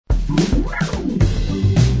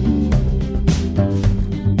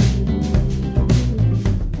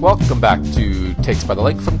Welcome back to Takes by the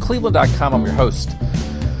Lake from Cleveland.com. I'm your host,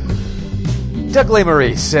 Doug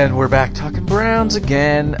Lesmerises, and we're back talking Browns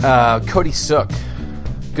again. Cody Sook,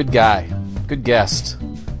 good guy, good guest,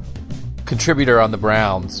 contributor on the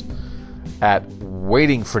Browns at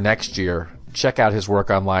Waiting for Next Year. Check out his work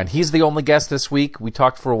online. He's the only guest this week. We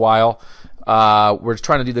talked for a while. We're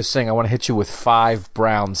trying to do this thing. I want to hit you with 5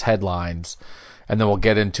 Browns headlines, and then we'll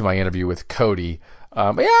get into my interview with Cody.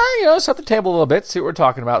 Set the table a little bit, see what we're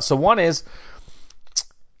talking about. So one is,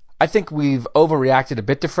 I think we've overreacted a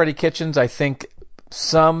bit to Freddie Kitchens. I think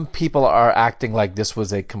some people are acting like this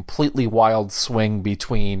was a completely wild swing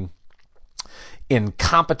between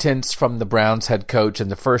incompetence from the Browns head coach in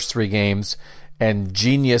the first 3 games and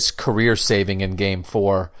genius career saving in game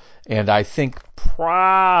 4. And I think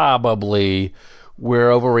probably we're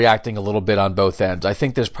overreacting a little bit on both ends. I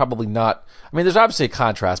think there's probably not... there's obviously a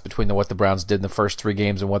contrast between what the Browns did in the first 3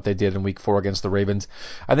 games and what they did in Week 4 against the Ravens.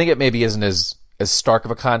 I think it maybe isn't as stark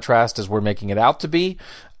of a contrast as we're making it out to be.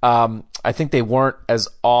 I think they weren't as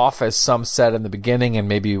off as some said in the beginning, and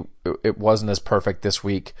maybe it wasn't as perfect this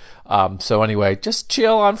week. So anyway, just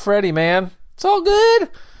chill on Freddie, man. It's all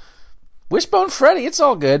good. Wishbone Freddie, it's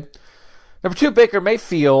all good. Number 2, Baker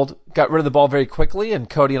Mayfield got rid of the ball very quickly, and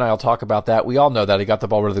Cody and I will talk about that. We all know that he got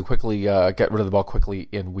rid of the ball quickly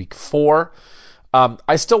in Week 4.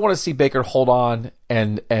 I still want to see Baker hold on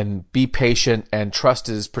and be patient and trust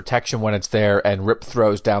his protection when it's there and rip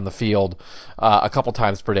throws down the field a couple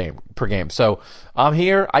times per game. So I'm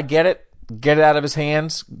here. I get it. Get it out of his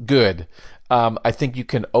hands. Good. I think you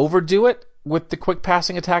can overdo it with the quick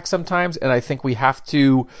passing attack sometimes, and I think we have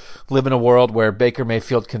to live in a world where Baker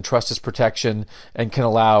Mayfield can trust his protection and can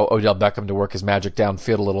allow Odell Beckham to work his magic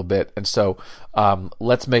downfield a little bit. And so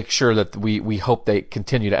let's make sure that we hope they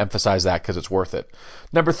continue to emphasize that because it's worth it.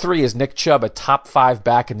 Number 3 is Nick Chubb, a top 5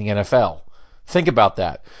 back in the NFL. Think about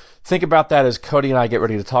that. Think about that as Cody and I get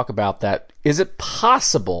ready to talk about that. Is it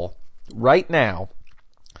possible right now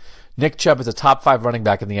Nick Chubb is a top 5 running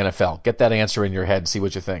back in the NFL? Get that answer in your head. See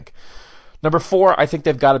what you think. Number 4, I think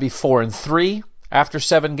they've got to be 4-3 after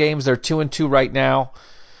 7 games. They're 2-2 right now.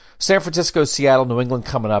 San Francisco, Seattle, New England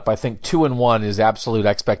coming up. I think 2-1 is absolute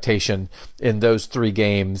expectation in those 3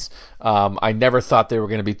 games. I never thought they were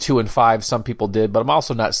going to be 2-5. Some people did, but I'm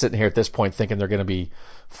also not sitting here at this point thinking they're going to be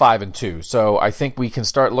 5-2. So I think we can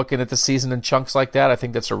start looking at the season in chunks like that. I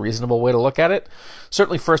think that's a reasonable way to look at it.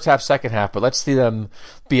 Certainly first half, second half, but let's see them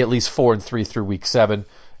be at least 4-3 through Week 7.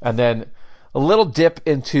 And then a little dip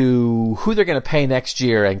into who they're going to pay next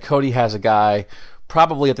year, and Cody has a guy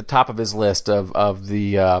probably at the top of his list of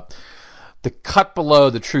the cut below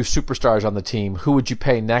the true superstars on the team. Who would you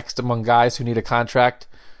pay next among guys who need a contract?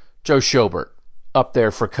 Joe Schobert up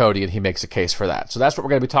there for Cody, and he makes a case for that. So that's what we're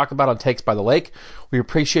going to be talking about on Takes by the Lake. We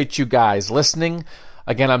appreciate you guys listening.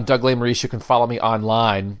 Again, I'm Doug Lesmerises. You can follow me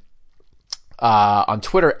online on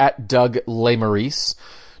Twitter at Doug Lesmerises.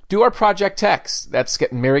 Do our Project Text. That's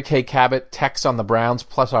getting Mary Kay Cabot texts on the Browns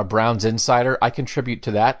plus our Browns Insider. I contribute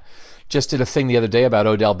to that. Just did a thing the other day about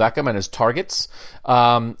Odell Beckham and his targets.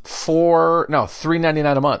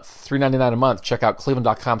 $3.99 a month. $3.99 a month. Check out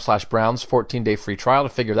cleveland.com/Browns. 14-day free trial to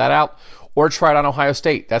figure that out. Or try it on Ohio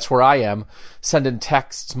State. That's where I am. Sending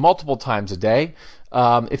texts multiple times a day.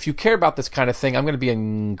 If you care about this kind of thing, I'm going to be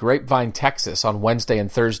in Grapevine, Texas on Wednesday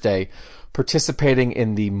and Thursday, participating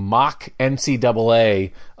in the mock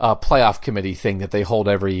NCAA playoff committee thing that they hold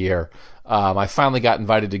every year. I finally got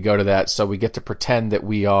invited to go to that, so we get to pretend that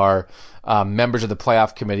we are members of the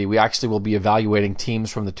playoff committee. We actually will be evaluating teams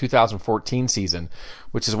from the 2014 season,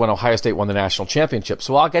 which is when Ohio State won the national championship.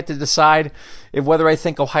 So I'll get to decide whether I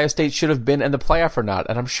think Ohio State should have been in the playoff or not.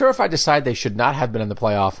 And I'm sure if I decide they should not have been in the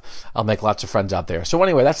playoff, I'll make lots of friends out there. So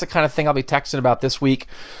anyway, that's the kind of thing I'll be texting about this week.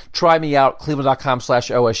 Try me out,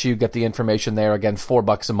 cleveland.com/OSU. Get the information there. Again,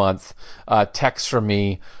 $4 a month. Text from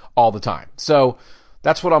me all the time. So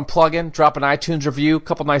that's what I'm plugging. Drop an iTunes review. A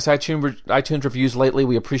couple nice iTunes reviews lately.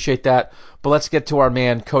 We appreciate that. But let's get to our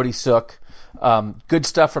man, Cody Sook. Good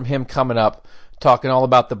stuff from him coming up, talking all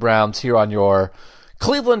about the Browns here on your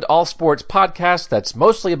Cleveland All Sports podcast that's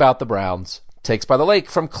mostly about the Browns. Takes by the Lake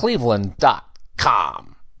from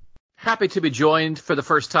Cleveland.com. Happy to be joined for the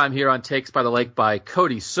first time here on Takes by the Lake by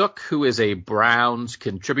Cody Sook, who is a Browns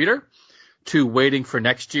contributor to Waiting for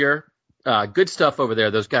Next Year. Good stuff over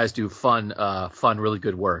there. Those guys do fun, really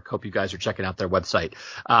good work. Hope you guys are checking out their website.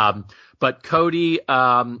 But Cody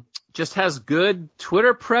just has good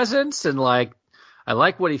Twitter presence, and I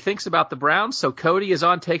like what he thinks about the Browns. So Cody is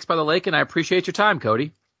on Takes by the Lake, and I appreciate your time,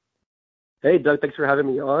 Cody. Hey, Doug, thanks for having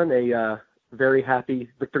me on. A very happy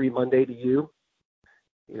Victory Monday to you.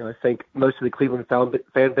 You know, I think most of the Cleveland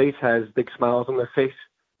fan base has big smiles on their face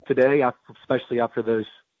today, especially after those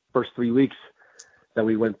first 3 weeks that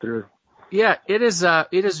we went through. Yeah, it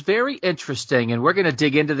is very interesting, and we're going to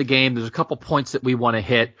dig into the game. There's a couple points that we want to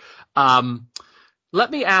hit. Let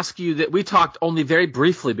me ask you that we talked only very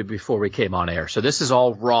briefly before we came on air. So this is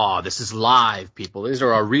all raw. This is live, people. These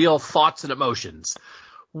are our real thoughts and emotions.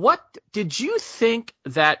 What did you think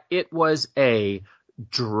that it was a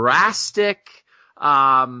drastic,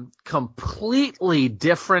 completely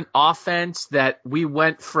different offense that we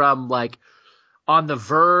went from like on the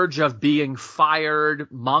verge of being fired,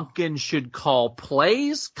 Monken should call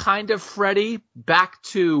plays kind of Freddie back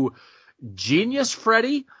to genius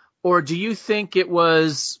Freddie? Or do you think it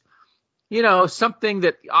was, something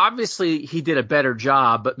that obviously he did a better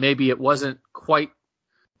job, but maybe it wasn't quite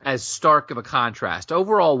as stark of a contrast?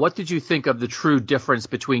 Overall, what did you think of the true difference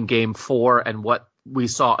between Game 4 and what we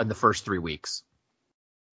saw in the first 3 weeks?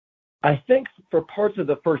 I think for parts of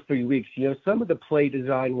the first 3 weeks, some of the play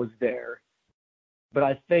design was there, but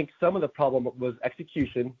I think some of the problem was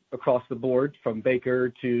execution across the board, from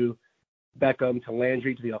Baker to Beckham to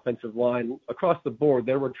Landry to the offensive line. Across the board,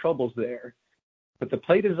 there were troubles there. But the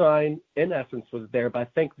play design, in essence, was there. But I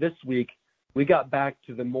think this week we got back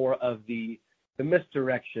to the more of the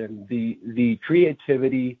misdirection, the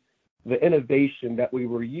creativity, the innovation that we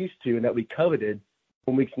were used to and that we coveted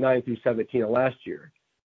from weeks 9 through 17 of last year.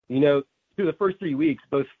 Through the first 3 weeks,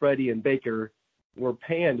 both Freddie and Baker were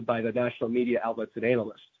panned by the national media outlets and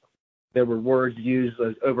analysts. There were words used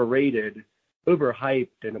as overrated, overhyped,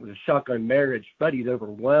 and it was a shotgun marriage. Freddie's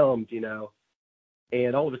overwhelmed,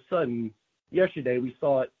 and all of a sudden, yesterday we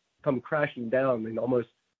saw it come crashing down in almost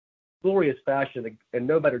glorious fashion, and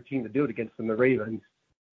no better team to do it against than the Ravens,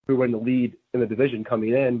 who were in the lead in the division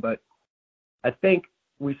coming in. But I think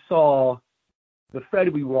we saw the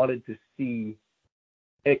Freddie we wanted to see,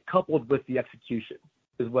 it coupled with the execution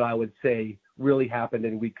is what I would say really happened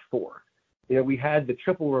in week 4. We had the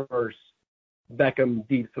triple reverse Beckham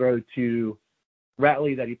deep throw to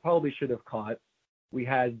Ratley that he probably should have caught. We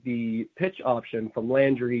had the pitch option from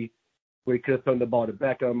Landry where he could have thrown the ball to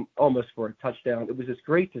Beckham almost for a touchdown. It was just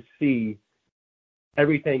great to see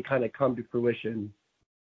everything kind of come to fruition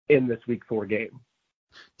in this week 4 game.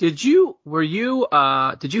 Did you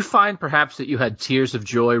find perhaps that you had tears of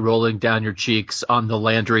joy rolling down your cheeks on the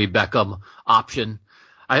Landry Beckham option?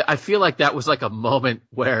 I feel like that was like a moment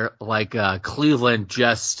where Cleveland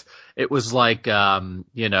just, it was like,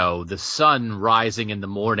 the sun rising in the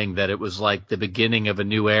morning, that it was like the beginning of a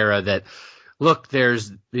new era, that look,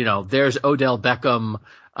 there's Odell Beckham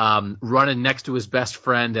running next to his best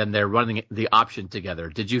friend and they're running the option together.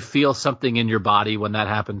 Did you feel something in your body when that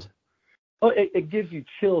happened? Well, it gives you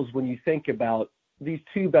chills when you think about these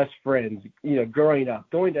two best friends, growing up,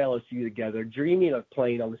 going to LSU together, dreaming of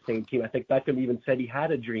playing on the same team. I think Beckham even said he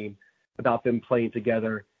had a dream about them playing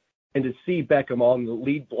together. And to see Beckham on the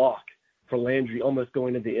lead block for Landry almost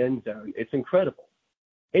going to the end zone, it's incredible.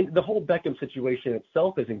 And the whole Beckham situation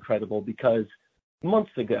itself is incredible because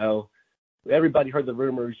months ago, everybody heard the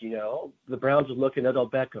rumors, the Browns are looking at Odell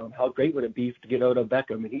Beckham. How great would it be to get Odell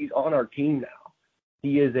Beckham? And he's on our team now.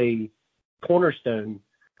 He is a cornerstone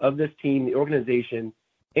of this team, the organization,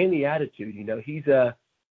 and the attitude.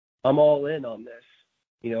 I'm all in on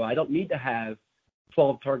this. I don't need to have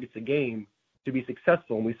 12 targets a game to be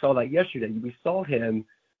successful. And we saw that yesterday. We saw him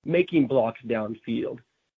making blocks downfield,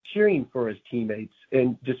 cheering for his teammates,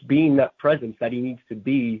 and just being that presence that he needs to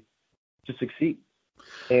be to succeed.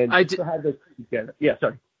 And I to have those together. Yeah,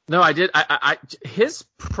 sorry. No, I did. His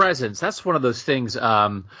presence, that's one of those things.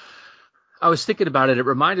 I was thinking about it. It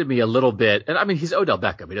reminded me a little bit, and I mean, he's Odell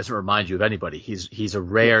Beckham. He doesn't remind you of anybody. He's a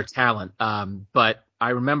rare talent. But I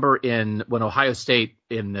remember when Ohio State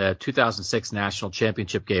in the 2006 national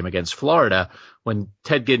championship game against Florida, when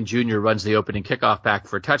Ted Ginn Jr. runs the opening kickoff back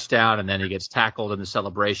for a touchdown, and then he gets tackled in the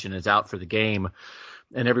celebration and is out for the game.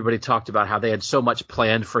 And everybody talked about how they had so much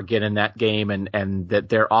planned for Ginn in that game, and that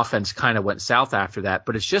their offense kind of went south after that.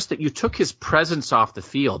 But it's just that you took his presence off the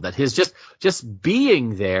field, that his just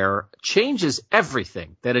being there changes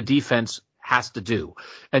everything that a defense has to do.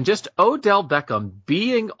 And just Odell Beckham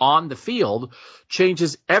being on the field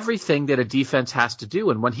changes everything that a defense has to do.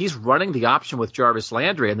 And when he's running the option with Jarvis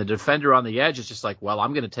Landry and the defender on the edge is just like, well,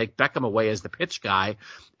 I'm going to take Beckham away as the pitch guy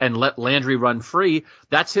and let Landry run free.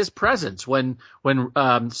 That's his presence. When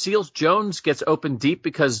Seals Jones gets open deep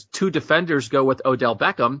because two defenders go with Odell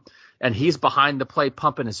Beckham and he's behind the play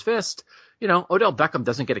pumping his fist, Odell Beckham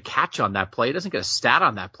doesn't get a catch on that play. He doesn't get a stat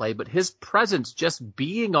on that play, but his presence just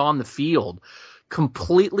being on the field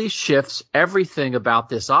completely shifts everything about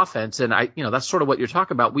this offense. And that's sort of what you're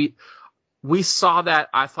talking about. we saw that,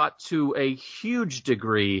 I thought, to a huge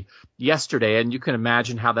degree yesterday, and you can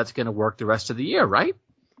imagine how that's going to work the rest of the year, right?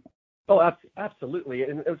 Oh, absolutely.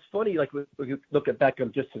 And it's funny, like, when you look at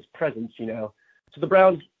Beckham, just his presence, So the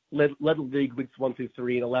Browns led the league weeks 1 through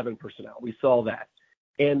 3 in 11 personnel. We saw that.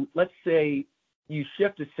 And let's say you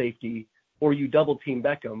shift to safety or you double team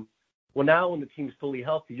Beckham. Well, now when the team's fully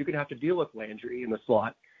healthy, you're going to have to deal with Landry in the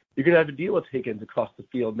slot. You're going to have to deal with Higgins across the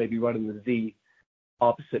field, maybe running the Z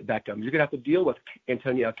opposite Beckham. You're going to have to deal with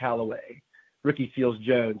Antonio Callaway, Ricky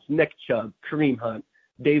Seals-Jones, Nick Chubb, Kareem Hunt,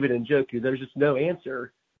 David Njoku. There's just no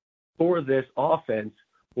answer for this offense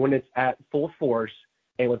when it's at full force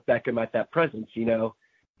and with Beckham at that presence,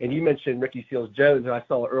 And you mentioned Ricky Seals-Jones, and I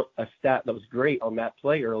saw a stat that was great on that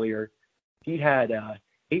play earlier. He had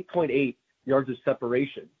 8.8 yards of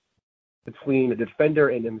separation between the defender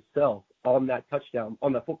and himself on that touchdown,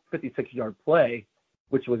 on the 56-yard play,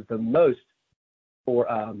 which was the most for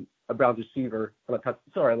a Browns receiver on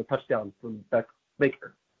a touchdown from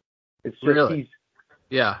Baker. It's just really?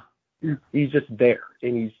 He's just there,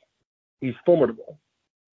 and he's formidable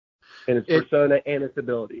in his persona and his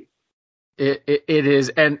ability. It is,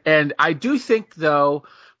 and I do think, though,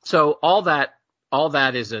 so all that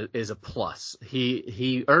is a plus.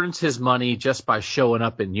 He earns his money just by showing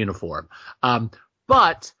up in uniform.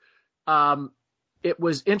 But it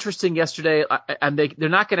was interesting yesterday, and they're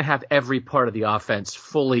not going to have every part of the offense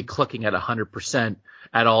fully clicking at 100%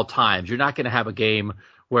 at all times. You're not going to have a game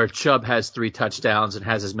where Chubb has 3 touchdowns and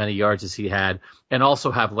has as many yards as he had, and also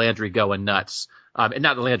have Landry going nuts. And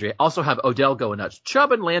not Landry, also have Odell going nuts.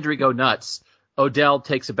 Chubb and Landry go nuts. Odell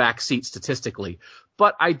takes a back seat statistically.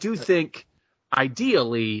 But I do think,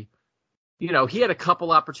 ideally, he had a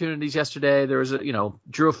couple opportunities yesterday. There was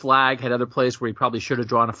drew a flag, had other plays where he probably should have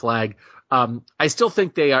drawn a flag. I still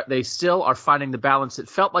think they still are finding the balance. It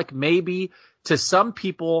felt like maybe to some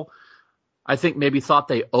people, I think maybe thought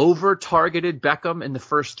they over-targeted Beckham in the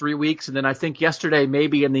first 3 weeks. And then I think yesterday,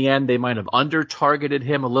 maybe in the end, they might have under-targeted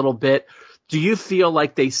him a little bit. Do you feel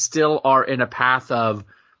like they still are in a path of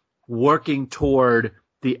working toward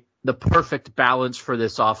the perfect balance for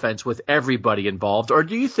this offense with everybody involved? Or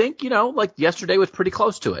do you think, like yesterday was pretty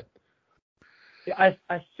close to it? Yeah,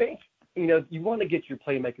 I think, you want to get your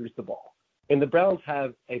playmakers the ball. And the Browns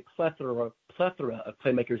have a plethora of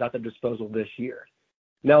playmakers at their disposal this year.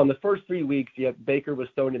 Now, in the first 3 weeks, Baker was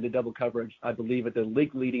thrown into double coverage, I believe, at the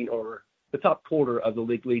league leading or the top quarter of the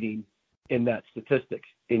league leading in that statistics,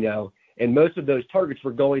 And most of those targets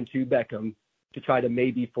were going to Beckham to try to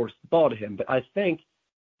maybe force the ball to him. But I think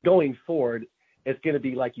going forward, it's going to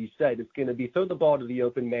be, like you said, it's going to be throw the ball to the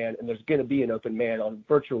open man, and there's going to be an open man on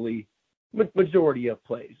virtually majority of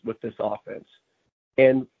plays with this offense.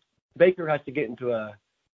 And Baker has to get into a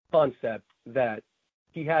concept that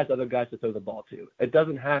he has other guys to throw the ball to. It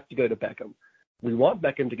doesn't have to go to Beckham. We want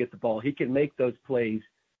Beckham to get the ball. He can make those plays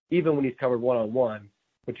even when he's covered one-on-one.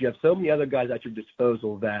 But you have so many other guys at your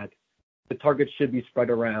disposal that the targets should be spread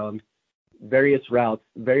around, various routes,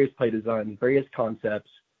 various play designs, various concepts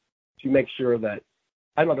to make sure that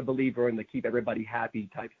I'm not a believer in the keep everybody happy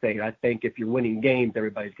type thing. I think if you're winning games,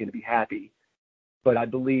 everybody's going to be happy. But I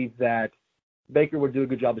believe that Baker will do a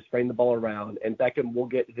good job of spraying the ball around, and Beckham will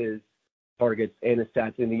get his targets and his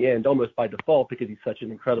stats in the end almost by default because he's such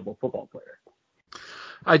an incredible football player.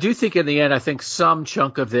 I do think in the end, I think some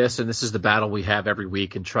chunk of this, and this is the battle we have every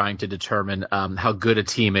week in trying to determine how good a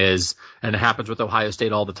team is, and it happens with Ohio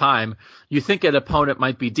State all the time. You think an opponent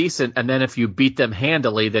might be decent, and then if you beat them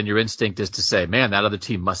handily, then your instinct is to say, man, that other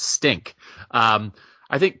team must stink. I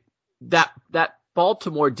think that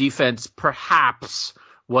Baltimore defense perhaps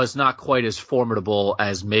was not quite as formidable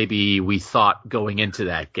as maybe we thought going into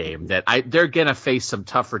that game. That they're going to face some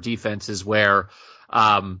tougher defenses where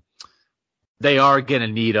they are going to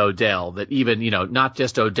need Odell, that even, not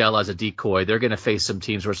just Odell as a decoy, they're going to face some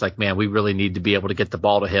teams where it's like, man, we really need to be able to get the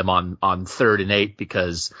ball to him on 3rd and 8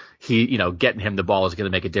 because he, getting him the ball is going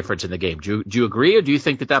to make a difference in the game. Do you agree, or do you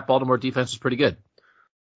think that Baltimore defense is pretty good?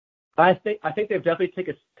 I think they've definitely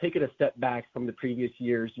taken a step back from the previous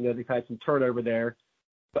years. They've had some turnover there,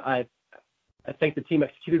 but I think the team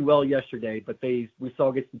executed well yesterday, but we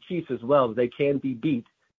saw against the Chiefs as well that they can be beat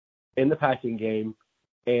in the passing game,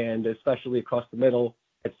 and especially across the middle,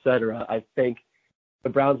 et cetera. I think the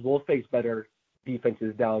Browns will face better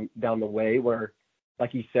defenses down the way where,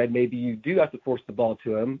 like you said, maybe you do have to force the ball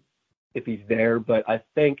to him if he's there. But I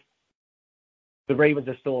think the Ravens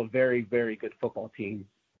are still a very, very good football team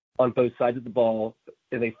on both sides of the ball,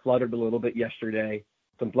 and they fluttered a little bit yesterday.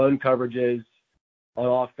 Some blown coverages on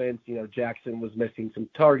offense. Jackson was missing some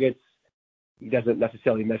targets. He doesn't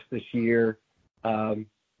necessarily miss this year.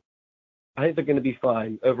 I think they're going to be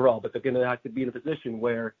fine overall, but they're going to have to be in a position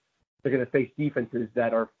where they're going to face defenses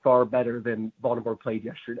that are far better than Baltimore played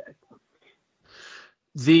yesterday.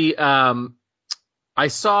 I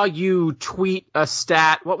saw you tweet a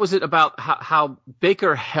stat. What was it about how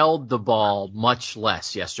Baker held the ball much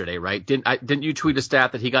less yesterday, right? Didn't you tweet a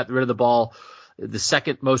stat that he got rid of the ball the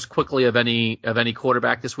second most quickly of any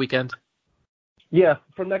quarterback this weekend? Yeah,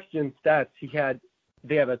 from Next Gen Stats,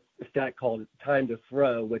 they have a stat called time to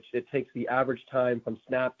throw, which it takes the average time from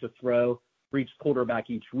snap to throw for each quarterback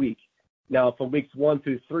each week. Now, from weeks 1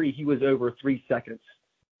 through 3, he was over 3 seconds,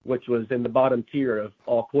 which was in the bottom tier of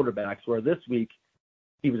all quarterbacks, where this week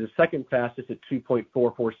he was the second fastest at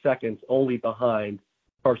 2.44 seconds, only behind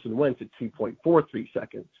Carson Wentz at 2.43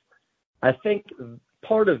 seconds. I think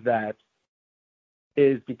part of that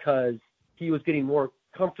is because he was getting more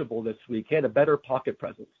comfortable this week. He had a better pocket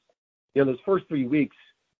presence. Those first 3 weeks,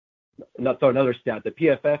 not throw another stat, the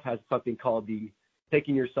PFF has something called the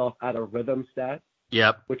taking yourself out of rhythm stat.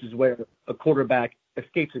 Yep. Which is where a quarterback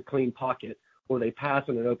escapes a clean pocket or they pass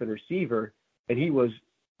on an open receiver, and he was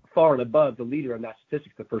far and above the leader in that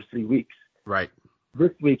statistic the first 3 weeks. Right.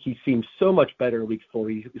 This week, he seems so much better in week 4.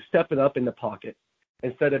 He's stepping up in the pocket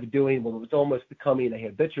instead of doing what was almost becoming a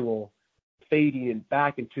habitual fading and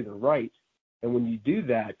back and to the right. And when you do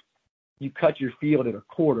that, you cut your field in a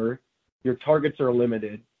quarter. Your targets are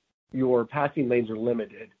limited. Your passing lanes are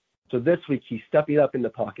limited. So this week, he's stepping up in the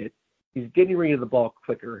pocket. He's getting rid of the ball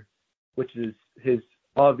quicker, which is his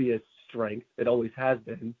obvious strength. It always has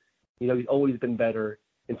been. He's always been better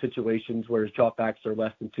in situations where his dropbacks are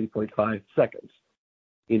less than 2.5 seconds.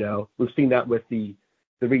 We've seen that with the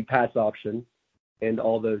read pass option and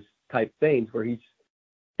all those type things where he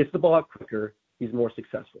gets the ball out quicker. He's more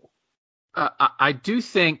successful. I do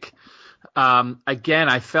think, again,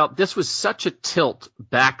 I felt this was such a tilt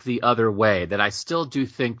back the other way that I still do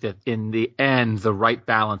think that in the end, the right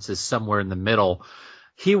balance is somewhere in the middle.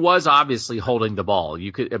 He was obviously holding the ball.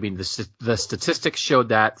 The statistics showed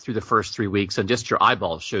that through the first 3 weeks, and just your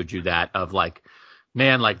eyeballs showed you that of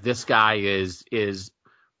this guy is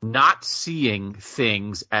not seeing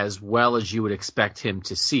things as well as you would expect him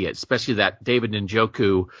to see it, especially that David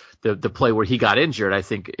Njoku, the play where he got injured, I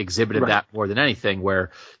think exhibited that more than anything, where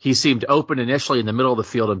he seemed open initially in the middle of the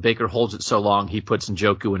field and Baker holds it so long he puts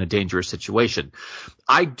Njoku in a dangerous situation.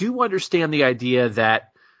 I do understand the idea that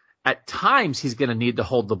at times he's going to need to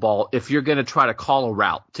hold the ball if you're going to try to call a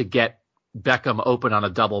route to get Beckham open on a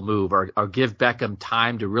double move or give Beckham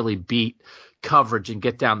time to really beat coverage and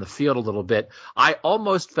get down the field a little bit. I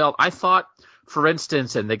thought, for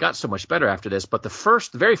instance, and they got so much better after this, but the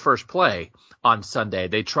very first play on Sunday,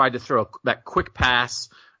 they tried to throw that quick pass.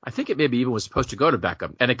 I think it maybe even was supposed to go to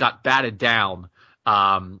Beckham, and it got batted down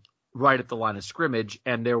right at the line of scrimmage.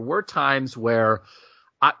 And there were times where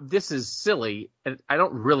this is silly, and I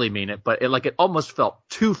don't really mean it, but it almost felt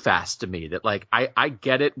too fast to me. That I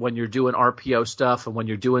get it when you're doing RPO stuff and when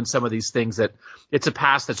you're doing some of these things that it's a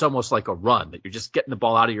pass that's almost like a run, that you're just getting the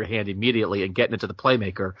ball out of your hand immediately and getting it to the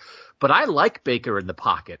playmaker. But I like Baker in the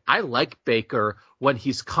pocket. I like Baker when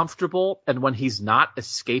he's comfortable and when he's not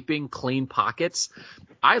escaping clean pockets.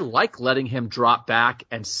 I like letting him drop back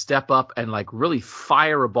and step up and really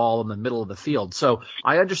fire a ball in the middle of the field. So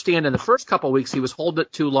I understand in the first couple of weeks he was holding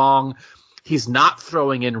it too long. He's not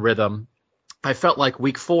throwing in rhythm. I felt like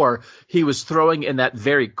week 4, he was throwing in that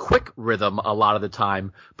very quick rhythm a lot of the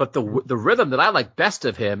time. But the rhythm that I like best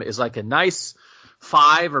of him is a nice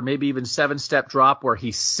 5 or maybe even 7-step drop where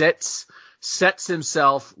he sets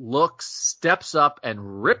himself, looks, steps up,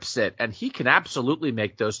 and rips it. And he can absolutely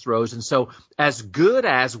make those throws. And so as good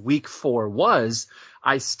as week 4 was,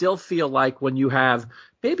 I still feel like when you have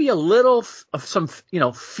maybe a little of some,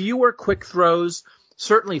 fewer quick throws,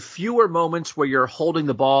 certainly fewer moments where you're holding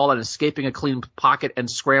the ball and escaping a clean pocket and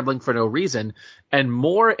scrambling for no reason, and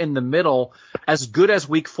more in the middle, as good as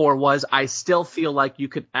week 4 was, I still feel like you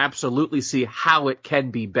can absolutely see how it can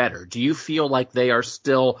be better. Do you feel like they are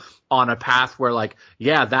still on a path where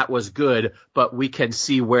that was good, but we can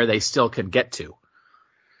see where they still can get to?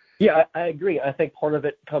 Yeah, I agree. I think part of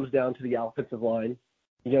it comes down to the offensive line.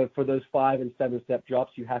 For those 5 and 7-step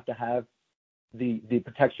drops, you have to have the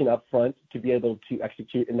protection up front to be able to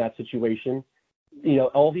execute in that situation.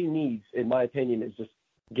 All he needs, in my opinion, is just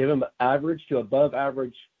give him average to above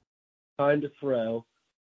average time to throw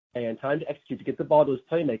and time to execute to get the ball to his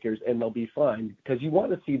playmakers, and they'll be fine. Because you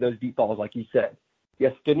want to see those deep balls, like you said.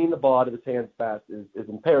 Yes, getting the ball out of his hands fast is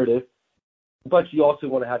imperative, but you also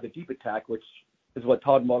want to have the deep attack, which is what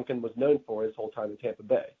Todd Monken was known for his whole time in Tampa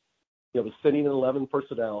Bay. Was sitting in 11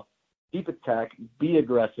 personnel, deep attack, be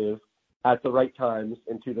aggressive, at the right times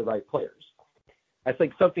and to the right players. I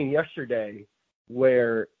think something yesterday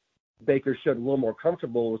where Baker showed a little more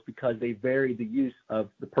comfortable was because they varied the use of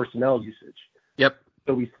the personnel usage. Yep.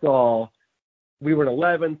 So we were in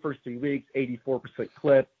 11 first 3 weeks, 84%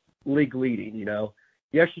 clip, league leading,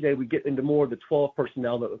 Yesterday we get into more of the 12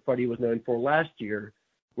 personnel that Freddie was known for last year,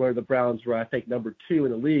 where the Browns were, I think, number 2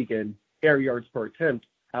 in the league in air yards per attempt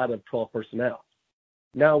out of 12 personnel.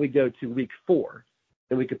 Now we go to week 4,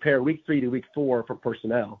 and we compare week 3 to week 4 for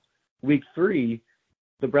personnel. Week 3,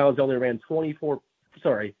 the Browns only ran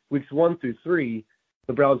weeks 1 through 3,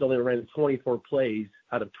 the Browns only ran 24 plays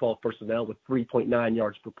out of 12 personnel with 3.9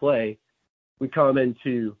 yards per play. We come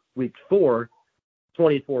into week 4,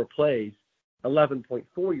 24 plays,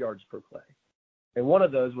 11.4 yards per play. And one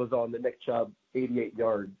of those was on the Nick Chubb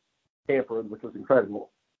 88-yard camper, which was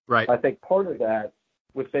incredible. Right. I think part of that,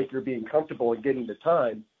 with Baker being comfortable and getting the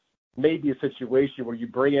time, may be a situation where you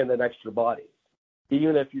bring in an extra body.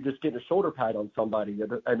 Even if you're just getting a shoulder pad on somebody,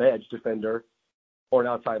 an edge defender or an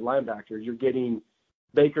outside linebacker, you're getting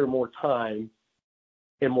Baker more time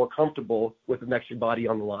and more comfortable with an extra body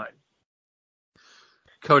on the line.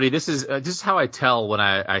 Cody, this is how I tell when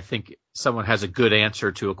I think someone has a good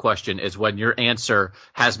answer to a question, is when your answer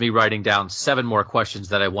has me writing down 7 more questions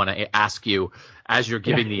that I want to ask you as you're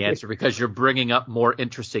giving the answer, because you're bringing up more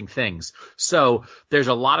interesting things. So there's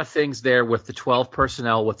a lot of things there with the 12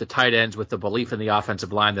 personnel, with the tight ends, with the belief in the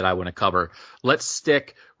offensive line that I want to cover. Let's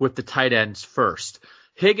stick with the tight ends first.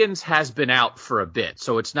 Higgins has been out for a bit,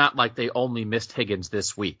 so it's not like they only missed Higgins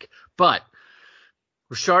this week. But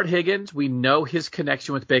Rashard Higgins, we know his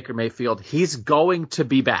connection with Baker Mayfield. He's going to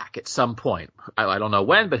be back at some point. I don't know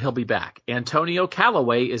when, but he'll be back. Antonio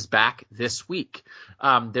Callaway is back this week.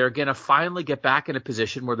 They're going to finally get back in a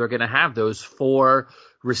position where they're going to have those 4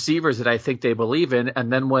 receivers that I think they believe in.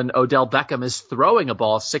 And then when Odell Beckham is throwing a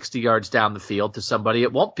ball 60 yards down the field to somebody,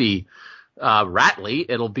 it won't be Ratley.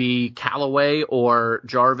 It'll be Callaway or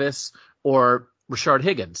Jarvis or Rashard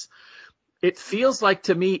Higgins. It feels like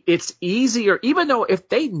to me it's easier, even though if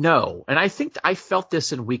they know, and I think I felt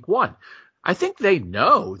this in week 1, I think they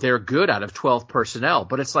know they're good out of 12 personnel,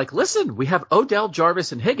 but it's like, listen, we have Odell,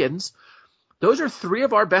 Jarvis, and Higgins. Those are 3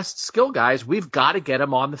 of our best skill guys. We've got to get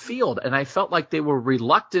them on the field. And I felt like they were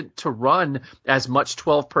reluctant to run as much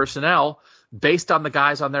 12 personnel based on the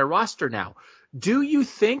guys on their roster now. Do you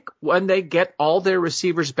think when they get all their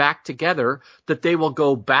receivers back together that they will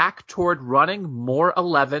go back toward running more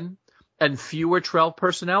 11 and fewer 12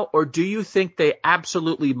 personnel, or do you think they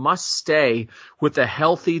absolutely must stay with a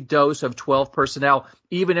healthy dose of 12 personnel,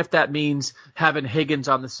 even if that means having Higgins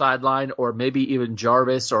on the sideline or maybe even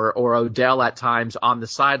Jarvis or Odell at times on the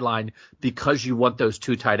sideline because you want those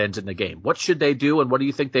 2 tight ends in the game? What should they do, and what do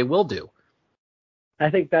you think they will do?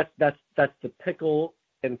 I think that's the pickle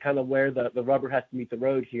and kind of where the rubber has to meet the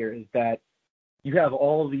road here, is that you have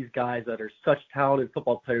all of these guys that are such talented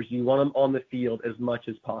football players. You want them on the field as much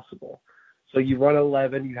as possible. So you run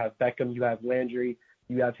 11, you have Beckham, you have Landry,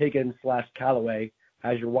 you have Higgins / Callaway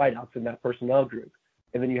as your wideouts in that personnel group.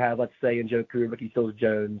 And then you have, let's say, Njoku, Ricky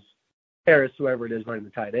Seals-Jones, Harris, whoever it is running the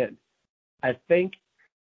tight end. I think,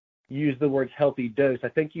 use the words healthy dose, I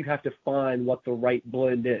think you have to find what the right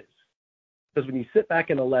blend is. Because when you sit back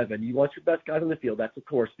in 11, you want your best guys on the field, that's of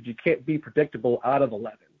course, but you can't be predictable out of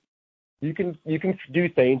 11. You can do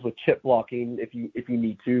things with chip blocking if you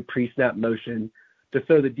need to, pre-snap motion, to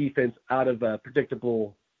throw the defense out of a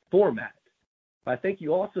predictable format. But I think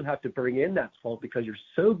you also have to bring in that 12 because you're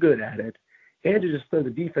so good at it, and to just throw the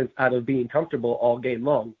defense out of being comfortable all game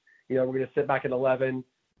long. We're going to sit back at 11.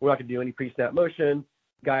 We're not going to do any pre-snap motion.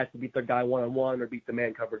 Guy has to beat their guy one-on-one or beat the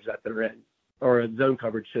man coverage that they're in, or a zone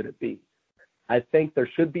coverage should it be. I think there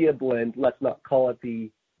should be a blend. Let's not call it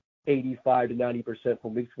the 85 to 90%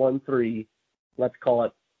 from weeks 1-3. Let's call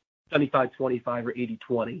it 75-25 or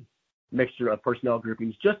 80-20 mixture of personnel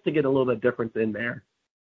groupings, just to get a little bit of difference in there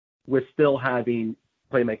with still having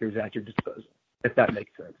playmakers at your disposal, if that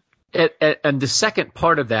makes sense. And the second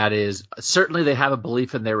part of that is certainly they have a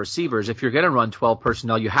belief in their receivers. If you're going to run 12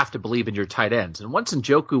 personnel, you have to believe in your tight ends. And once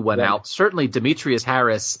Njoku went out, certainly Demetrius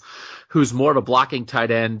Harris, who's more of a blocking tight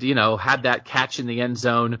end, had that catch in the end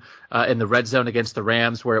zone in the red zone against the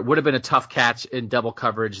Rams, where it would have been a tough catch in double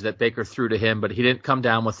coverage that Baker threw to him, but he didn't come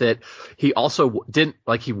down with it. He also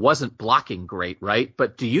he wasn't blocking great, right?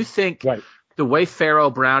 But do you think the way Pharaoh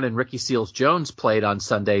Brown and Ricky Seals-Jones played on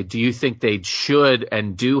Sunday, do you think they should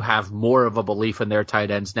and do have more of a belief in their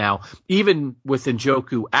tight ends now, even with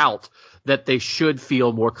Njoku out, that they should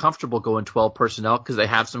feel more comfortable going 12 personnel because they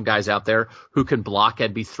have some guys out there who can block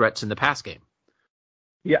and be threats in the pass game?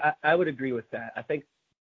 Yeah, I would agree with that. I think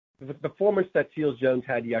the performance that Seals Jones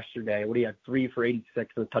had yesterday, when he had 3 for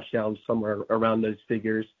 86 and a touchdown somewhere around those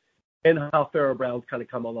figures, and how Pharaoh Brown's kind of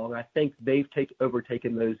come along, I think they've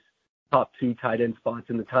overtaken those top 2 tight end spots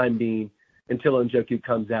in the time being until Njoku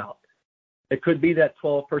comes out. It could be that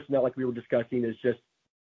 12 personnel, like we were discussing, is just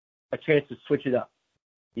a chance to switch it up,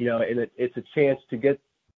 and it's a chance to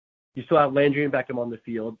you still have Landry and Beckham on the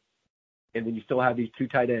field, and then you still have these 2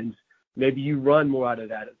 tight ends. Maybe you run more out of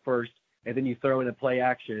that at first, and then you throw in a play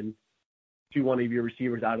action to one of your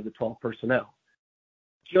receivers out of the 12 personnel,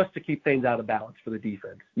 just to keep things out of balance for the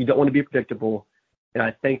defense. You don't want to be predictable, and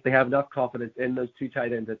I think they have enough confidence in those 2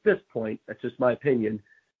 tight ends at this point, that's just my opinion,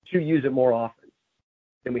 to use it more often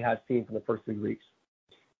than we have seen from the first 3 weeks.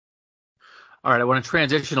 All right, I want to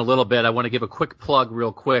transition a little bit. I want to give a quick plug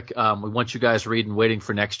real quick. We want you guys reading Waiting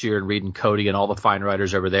for Next Year and reading Cody and all the fine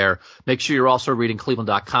writers over there. Make sure you're also reading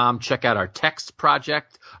Cleveland.com. Check out our text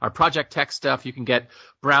project, our Project Text stuff. You can get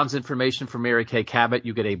Browns information from Mary Kay Cabot.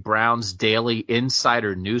 You get a Browns Daily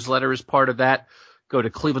Insider newsletter as part of that. Go to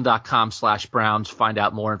cleveland.com/Browns. Find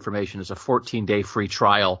out more information. It's a 14-day free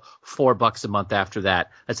trial, $4 a month after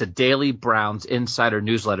that. That's a daily Browns Insider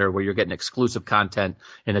newsletter where you're getting exclusive content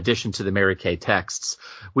in addition to the Mary Kay texts.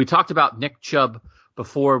 We talked about Nick Chubb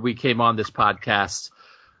before we came on this podcast.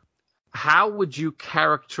 How would you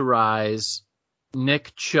characterize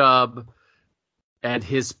Nick Chubb and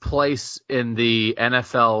his place in the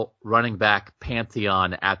NFL running back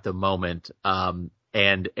pantheon at the moment?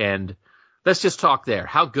 And let's just talk there.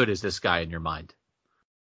 How good is this guy in your mind?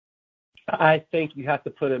 I think you have to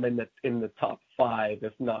put him in the top 5,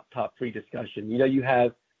 if not top 3 discussion. You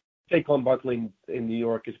have Saquon Barkley in New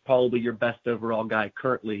York is probably your best overall guy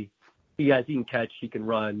currently. He can catch, he can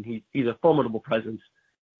run. He's a formidable presence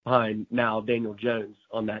behind now Daniel Jones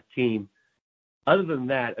on that team. Other than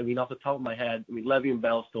that, off the top of my head, Le'Veon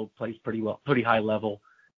Bell still plays pretty well, pretty high level.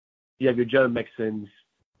 You have your Joe Mixons,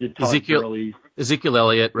 your Todd Gurley's. Ezekiel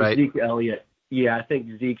Elliott, right? Ezekiel Elliott. Yeah, I think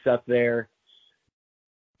Zeke's up there.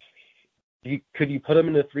 Could you put him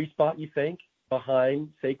in the 3 spot, you think, behind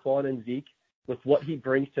Saquon and Zeke, with what he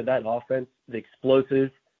brings to that offense, the explosive,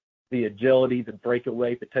 the agility, the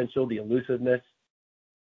breakaway potential, the elusiveness?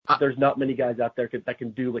 There's not many guys out there that can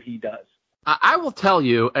do what he does. I will tell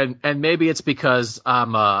you, and maybe it's because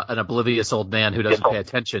I'm an oblivious old man who doesn't pay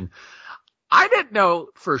attention. I didn't know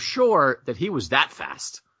for sure that he was that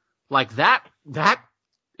fast. Like that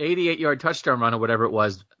 88-yard touchdown run or whatever it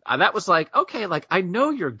was, that was like, okay, like I know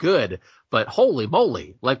you're good, but holy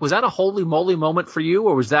moly. Like, was that a holy moly moment for you,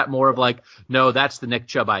 or was that more of like, no, that's the Nick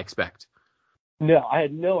Chubb I expect? No, I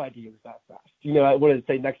had no idea he was that fast. I wanted to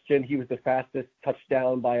say next gen, he was the fastest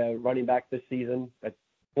touchdown by a running back this season at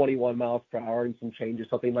 21 miles per hour and some change or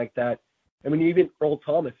something like that. Even Earl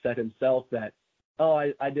Thomas said himself that,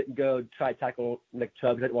 I didn't go try to tackle Nick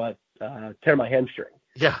Chubb. I didn't want to tear my hamstring.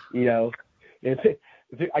 Yeah. And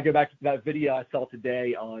I go back to that video I saw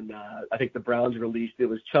today on, I think the Browns released. It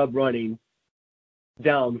was Chubb running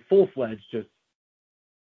down full-fledged, just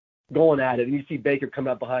going at it. And you see Baker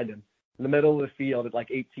coming up behind him in the middle of the field at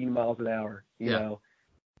like 18 miles an hour,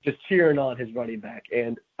 just cheering on his running back.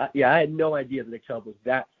 And I had no idea that Nick Chubb was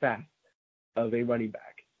that fast of a running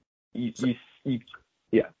back.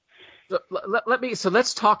 Yeah. So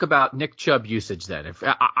let's talk about Nick Chubb usage then.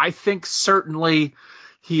 I think certainly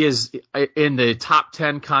he is in the top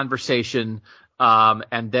 10 conversation.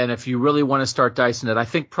 And then if you really want to start dicing it, I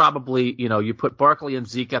think probably, you put Barkley and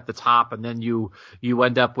Zeke at the top, and then you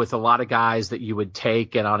end up with a lot of guys that you would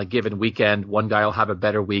take. And on a given weekend, one guy will have a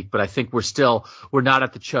better week. But I think we're not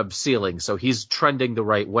at the Chubb ceiling. So he's trending the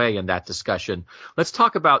right way in that discussion. Let's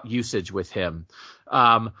talk about usage with him.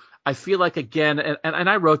 I feel like, again, and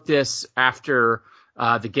I wrote this after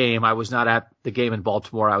the game. I was not at the game in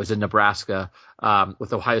Baltimore. I was in Nebraska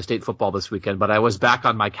with Ohio State football this weekend, but I was back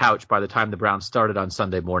on my couch by the time the Browns started on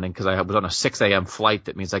Sunday morning because I was on a 6 a.m. flight.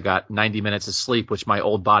 That means I got 90 minutes of sleep, which my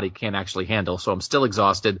old body can't actually handle. So I'm still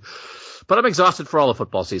exhausted, but I'm exhausted for all the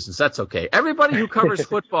football seasons. That's okay. Everybody who covers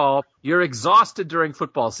football, you're exhausted during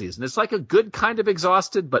football season. It's like a good kind of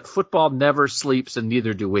exhausted, but football never sleeps, and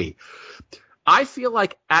neither do we. I feel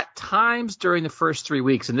like at times during the first 3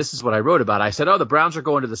 weeks, and this is what I wrote about, I said, the Browns are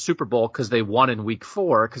going to the Super Bowl because they won in week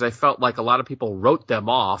 4, because I felt like a lot of people wrote them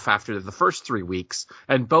off after the first 3 weeks,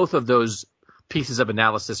 and both of those pieces of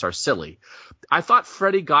analysis are silly. I thought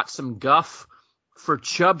Freddie got some guff for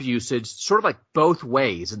Chubb usage sort of like both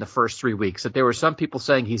ways in the first 3 weeks, that there were some people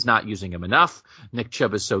saying he's not using him enough. Nick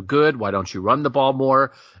Chubb is so good. Why don't you run the ball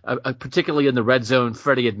more? Particularly in the red zone,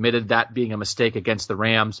 Freddie admitted that being a mistake against the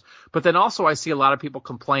Rams. But then also I see a lot of people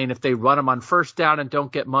complain if they run him on first down and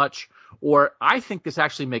don't get much. Or I think this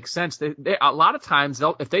actually makes sense. A lot of times,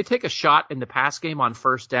 if they take a shot in the pass game on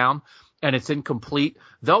first down and it's incomplete,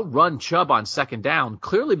 they'll run Chubb on second down,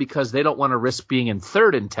 clearly because they don't want to risk being in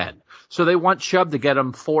 3rd and 10. So they want Chubb to get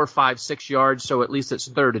them 4, 5, 6 yards, so at least it's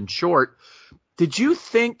 3rd and short. Did you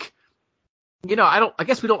think, I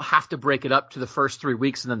guess we don't have to break it up to the first 3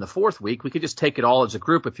 weeks and then the 4th week. We could just take it all as a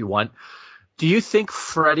group if you want. Do you think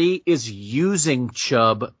Freddie is using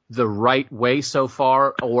Chubb the right way so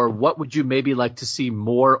far, or what would you maybe like to see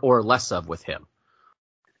more or less of with him?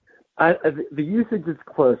 The usage is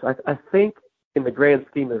close. I think in the grand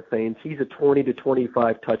scheme of things, he's a 20 to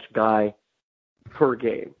 25 touch guy per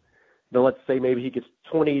game. Now, let's say maybe he gets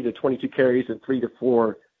 20 to 22 carries and 3 to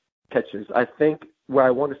 4 catches. I think where I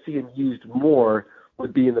want to see him used more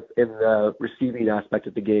would be in the receiving aspect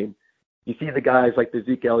of the game. You see the guys like the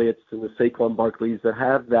Zeke Elliott's and the Saquon Barkleys that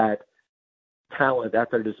have that talent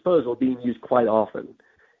at their disposal being used quite often.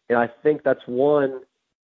 And I think that's one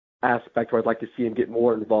aspect where I'd like to see him get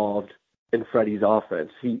more involved in Freddie's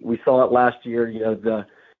offense. We saw it last year, the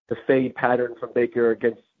fade pattern from Baker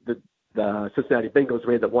against the Cincinnati Bengals,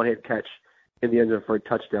 made that one-hand catch in the end zone for a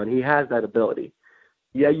touchdown. He has that ability.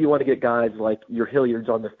 Yeah, you want to get guys like your Hilliards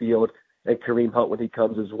on the field and Kareem Hunt when he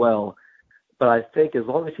comes as well. But I think as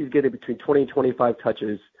long as he's getting between 20 and 25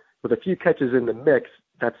 touches with a few catches in the mix,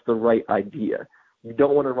 that's the right idea. You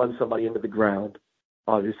don't want to run somebody into the ground,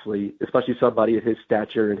 obviously, especially somebody at his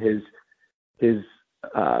stature and his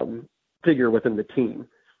figure within the team.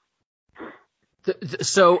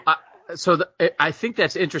 I think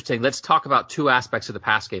that's interesting. Let's talk about two aspects of the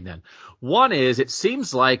pass game then. One is it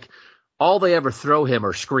seems like all they ever throw him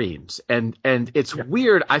are screens. And it's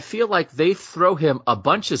weird. I feel like they throw him a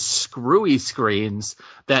bunch of screwy screens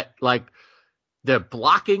that like the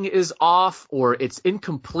blocking is off or it's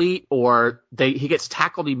incomplete or he gets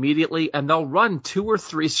tackled immediately, and they'll run 2 or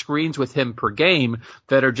 3 screens with him per game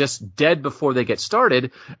that are just dead before they get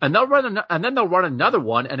started, and then they'll run another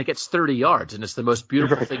one and it gets 30 yards, and it's the most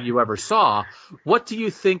beautiful thing you ever saw. What do you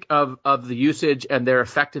think of the usage and their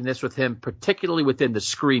effectiveness with him, particularly within the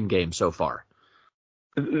screen game so far?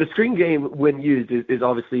 The screen game, when used, is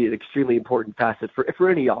obviously an extremely important facet for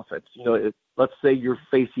any offense. Let's say you're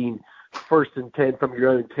facing 1st and 10 from your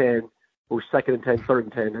own 10, or 2nd and 10, 3rd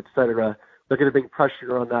and 10, et cetera. They're going to bring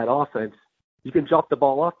pressure on that offense. You can drop the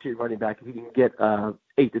ball off to your running back if you can get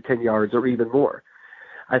 8 to 10 yards or even more.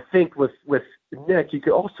 I think with Nick, you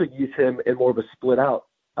could also use him in more of a split out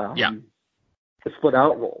role.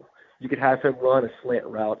 You could have him run a slant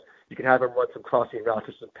route. You could have him run some crossing routes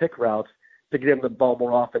or some pick routes to get him the ball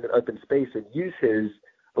more often in open space and use his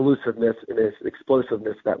elusiveness and his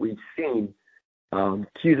explosiveness that we've seen to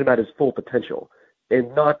use him at his full potential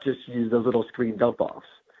and not just use those little screen dump-offs.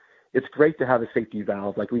 It's great to have a safety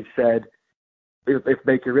valve. Like we've said, if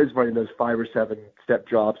Baker is running those 5 or 7 step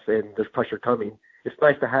drops and there's pressure coming, it's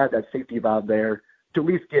nice to have that safety valve there to at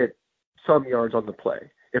least get some yards on the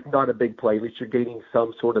play. If not a big play, at least you're gaining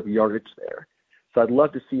some sort of yardage there. So I'd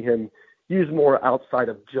love to see him use more outside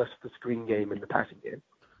of just the screen game and the passing game.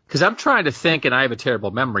 Because I'm trying to think, and I have a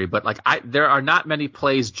terrible memory, but there are not many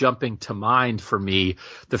plays jumping to mind for me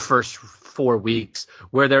the first 4 weeks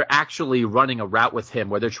where they're actually running a route with him,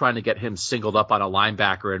 where they're trying to get him singled up on a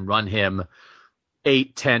linebacker and run him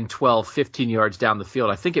 8, 10, 12, 15 yards down the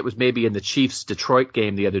field. I think it was maybe in the Chiefs-Detroit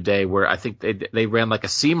game the other day where I think they ran like a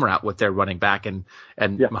seam route with their running back, and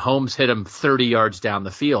Mahomes hit him 30 yards down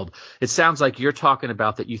the field. It sounds like you're talking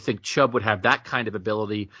about that you think Chubb would have that kind of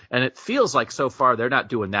ability, and it feels like so far they're not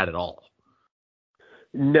doing that at all.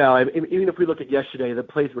 No, even if we look at yesterday, the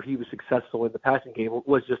plays where he was successful in the passing game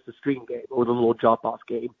was just the screen game or the little drop-off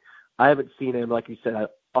game. I haven't seen him, like you said,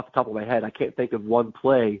 off the top of my head, I can't think of one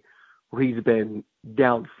play where he's been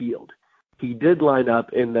downfield. He did line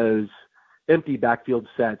up in those empty backfield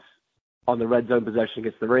sets on the red zone possession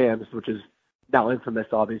against the Rams, which is now infamous,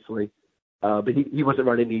 obviously. But he wasn't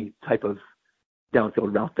running any type of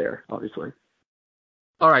downfield route there, obviously.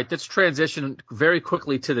 All right, let's transition very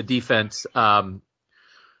quickly to the defense.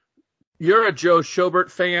 You're a Joe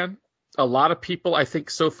Schobert fan. A lot of people, I think,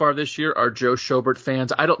 so far this year are Joe Schobert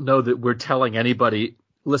fans. I don't know that we're telling anybody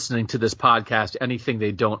listening to this podcast anything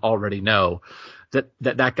they don't already know.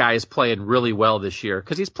 that guy is playing really well this year,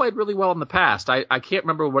 because he's played really well in the past. I can't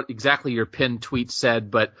remember what exactly your pinned tweet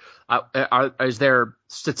said, but is there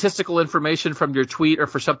statistical information from your tweet or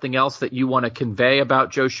for something else that you want to convey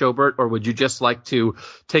about Joe Schobert, or would you just like to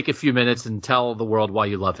take a few minutes and tell the world why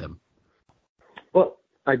you love him? Well,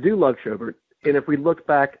 I do love Schobert. And if we look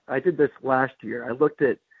back, I did this last year. I looked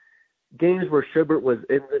at games where Schobert was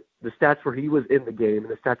in the stats where he was in the game and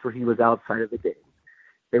the stats where he was outside of the game.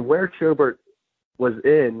 And where Schobert was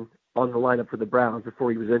in on the lineup for the Browns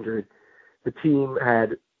before he was injured, the team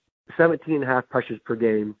had 17.5 pressures per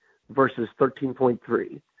game versus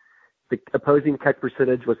 13.3. The opposing catch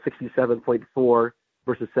percentage was 67.4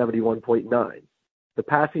 versus 71.9. The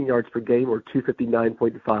passing yards per game were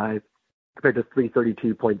 259.5 compared to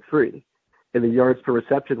 332.3. And the yards per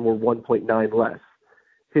reception were 1.9 less.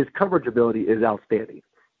 His coverage ability is outstanding.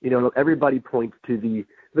 Everybody points to the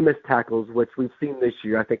missed tackles, which we've seen this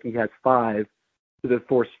year. I think he has 5 to the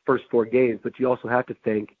first 4 games, but you also have to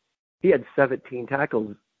think he had 17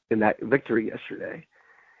 tackles in that victory yesterday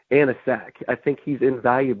and a sack. I think he's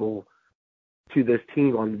invaluable to this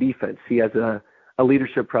team on defense. He has a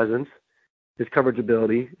leadership presence. His coverage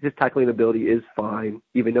ability, his tackling ability is fine,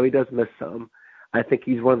 even though he does miss some. I think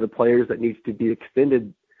he's one of the players that needs to be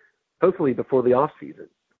extended, hopefully before the offseason.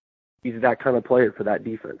 He's that kind of player for that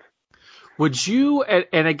defense. Would you,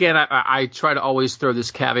 and again, I try to always throw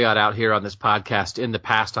this caveat out here on this podcast. In the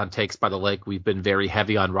past on Takes by the Lake, we've been very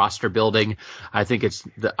heavy on roster building. I think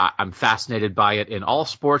I'm fascinated by it in all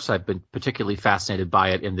sports. I've been particularly fascinated by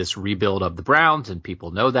it in this rebuild of the Browns, and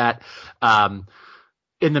people know that.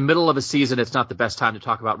 In the middle of a season, it's not the best time to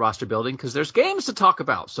talk about roster building because there's games to talk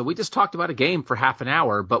about. So we just talked about a game for half an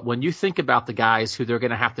hour. But when you think about the guys who they're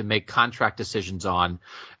going to have to make contract decisions on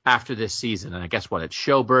after this season, and I guess it's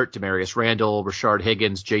Schobert, Demarius Randall, Rashard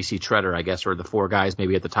Higgins, J.C. Tretter, I guess, are the 4 guys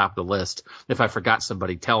maybe at the top of the list. If I forgot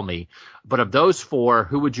somebody, tell me. But of those 4,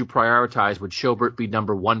 who would you prioritize? Would Schobert be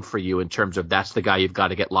number 1 for you in terms of that's the guy you've got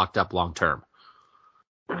to get locked up long term?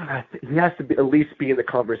 He has to at least be in the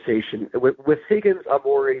conversation. With Higgins, I'm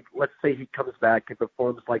worried. Let's say he comes back and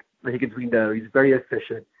performs like the Higgins we know. He's very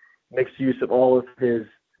efficient, makes use of all the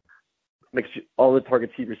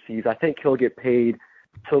targets he receives. I think he'll get paid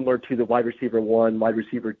similar to the wide receiver 1, wide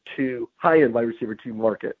receiver 2, high-end wide receiver 2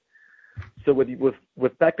 market. So with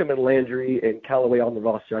Beckham and Landry and Callaway on the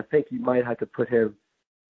roster, I think you might have to put him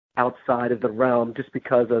outside of the realm just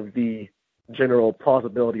because of the general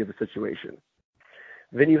plausibility of the situation.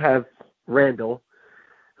 Then you have Randall,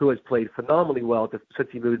 who has played phenomenally well since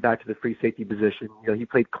he moved back to the free safety position. He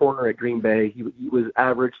played corner at Green Bay. He was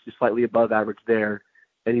average to slightly above average there,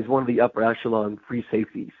 and he's one of the upper echelon free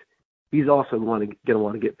safeties. He's also going to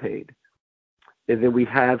want to get paid. And then we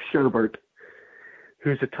have Schobert,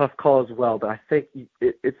 who's a tough call as well, but I think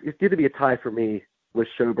it's going to be a tie for me with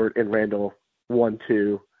Schobert and Randall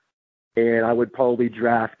 1-2. And I would probably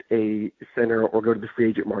draft a center or go to the free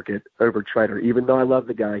agent market over Tretter. Even though I love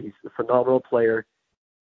the guy, he's a phenomenal player.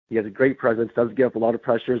 He has a great presence, doesn't give up a lot of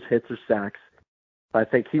pressures, hits, or sacks. I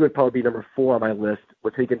think he would probably be number 4 on my list,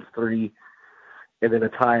 with Higgins 3, and then a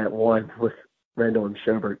tie at 1 with Randall and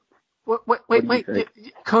Schobert. Wait.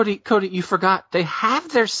 Cody, you forgot. They have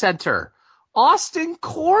their center. Austin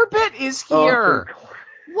Corbett is here.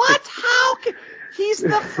 What? How can... He's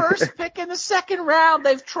the first pick in the second round.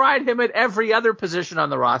 They've tried him at every other position on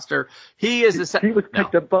the roster. He is the He was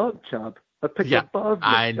picked above Chubb. Above.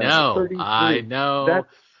 I know. That,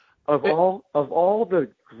 of all the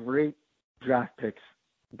great draft picks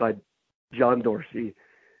by John Dorsey,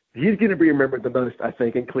 he's going to be remembered the most, I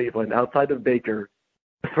think, in Cleveland, outside of Baker,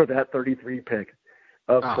 for that 33 pick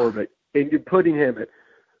of Corbett. And you're putting him at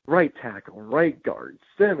right tackle, right guard,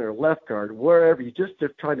 center, left guard, wherever. You're just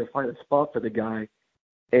trying to find a spot for the guy,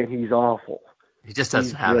 and he's awful. He just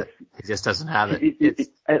doesn't have it. He just doesn't have it.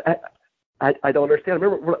 I don't understand. I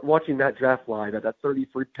remember watching that draft line at that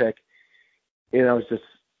 33 pick, and I was just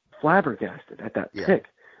flabbergasted at that pick.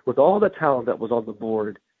 With all the talent that was on the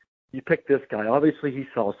board, you picked this guy. Obviously, he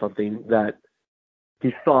saw something that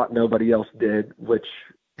he thought nobody else did, which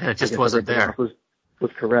it just wasn't there. Was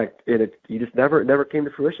correct, and he just never came to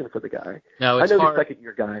fruition for the guy. No, it's I know hard. The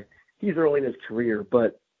second-year guy. He's early in his career,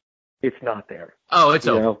 but it's not there. Oh, it's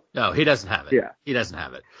over. No, he doesn't have it. Yeah. He doesn't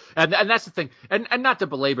have it. And that's the thing. And not to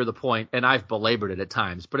belabor the point, and I've belabored it at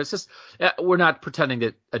times, but it's just we're not pretending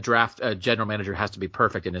that a general manager has to be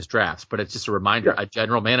perfect in his drafts, but it's just a reminder a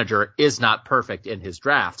general manager is not perfect in his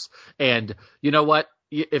drafts. And you know what?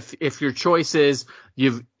 If your choice is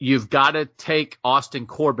you've got to take Austin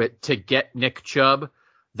Corbett to get Nick Chubb,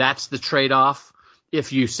 that's the trade-off.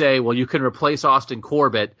 if you say, well, you can replace Austin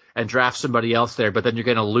Corbett and draft somebody else there, but then you're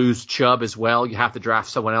going to lose Chubb as well. You have to draft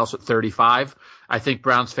someone else at 35. I think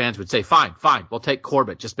Browns fans would say, fine, we'll take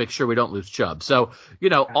Corbett. Just make sure we don't lose Chubb. So,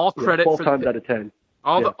 all credit 12 for times out of 10.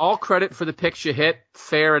 All credit for the picks you hit,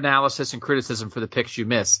 fair analysis and criticism for the picks you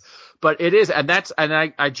miss. But it is, and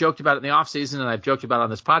I joked about it in the offseason, and I've joked about it on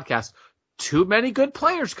this podcast. Too many good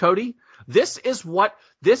players, Cody. This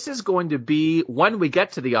is going to be, when we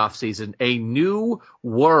get to the offseason, a new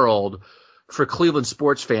world for Cleveland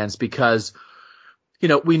sports fans because,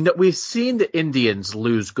 we've seen the Indians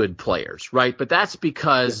lose good players, right? But that's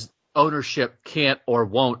because ownership can't or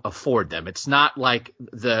won't afford them. It's not like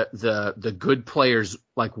the good players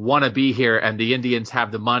like want to be here and the Indians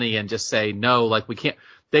have the money and just say, no, like we can't.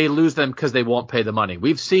 They lose them because they won't pay the money.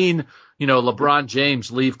 We've seen, LeBron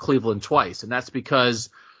James leave Cleveland twice, and that's because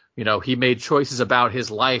he made choices about his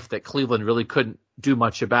life that Cleveland really couldn't do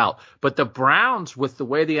much about. But the Browns, with the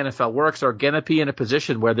way the NFL works, are going to be in a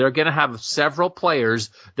position where they're going to have several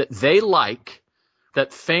players that they like,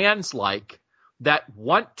 that fans like, that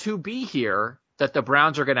want to be here, that the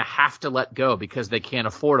Browns are going to have to let go because they can't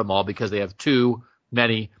afford them all because they have too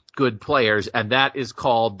many good players, and that is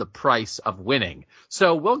called the price of winning.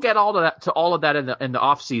 So we'll get all of that in the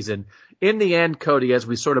offseason. In the end, Cody, as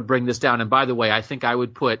we sort of bring this down, and by the way, I think I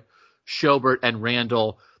would put Schobert and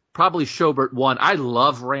Randall, probably Schobert 1. I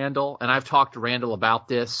love Randall, and I've talked to Randall about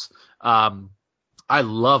this. I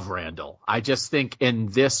love Randall. I just think in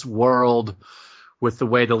this world, with the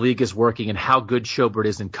way the league is working and how good Schobert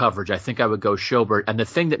is in coverage, I think I would go Schobert. And the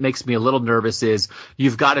thing that makes me a little nervous is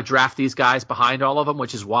you've got to draft these guys behind all of them,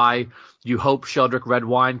 which is why you hope Sheldrick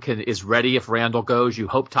Redwine is ready if Randall goes. You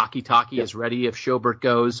hope Taki is ready if Schobert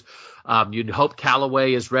goes. You'd hope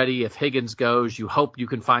Callaway is ready if Higgins goes. You hope you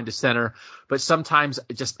can find a center. But sometimes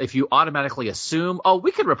just if you automatically assume,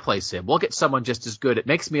 we can replace him, we'll get someone just as good, it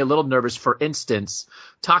makes me a little nervous. For instance,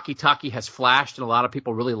 Taki has flashed and a lot of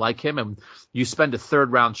people really like him, and you spend a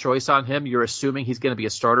third-round choice on him, you're assuming he's going to be a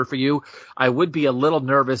starter for you. I would be a little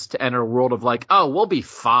nervous to enter a world of like, we'll be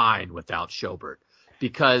fine without Schobert,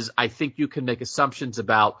 because I think you can make assumptions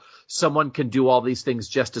about someone can do all these things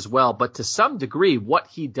just as well. But to some degree, what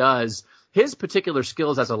he does, his particular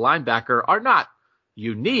skills as a linebacker are not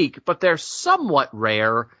unique, but they're somewhat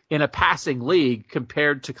rare in a passing league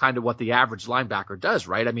compared to kind of what the average linebacker does,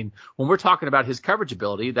 right? I mean, when we're talking about his coverage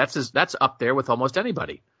ability, that's up there with almost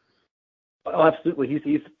anybody. Oh, absolutely.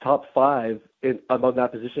 He's top 5 among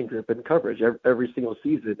that position group in coverage every single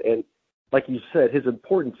season. And like you said, his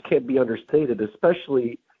importance can't be understated,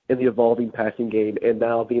 especially in the evolving passing game and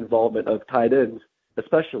now the involvement of tight ends,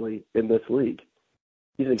 especially in this league.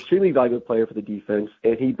 He's an extremely valuable player for the defense,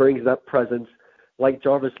 and he brings that presence like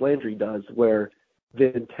Jarvis Landry does, where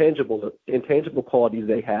the intangible qualities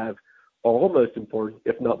they have are almost important,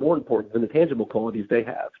 if not more important, than the tangible qualities they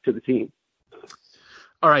have to the team.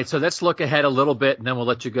 All right, so let's look ahead a little bit, and then we'll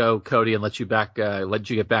let you go, Cody, and let you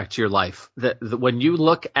get back to your life. When you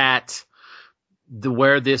look at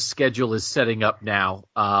where this schedule is setting up now,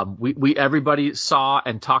 we everybody saw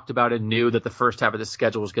and talked about and knew that the first half of the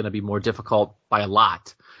schedule was going to be more difficult by a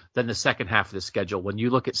lot than the second half of the schedule. When you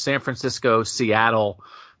look at San Francisco, Seattle,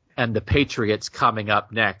 and the Patriots coming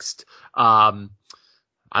up next, I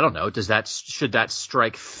don't know. Should that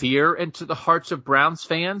strike fear into the hearts of Browns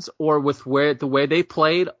fans, or with the way they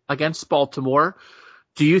played against Baltimore?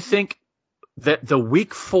 Do you think that the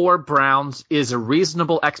Week 4 Browns is a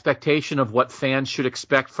reasonable expectation of what fans should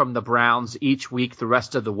expect from the Browns each week the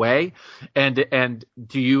rest of the way? And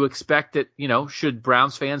do you expect that, should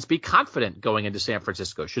Browns fans be confident going into San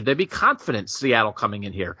Francisco? Should they be confident Seattle coming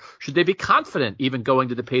in here? Should they be confident even going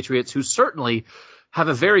to the Patriots, who certainly have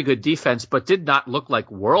a very good defense, but did not look like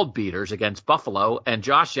world beaters against Buffalo, and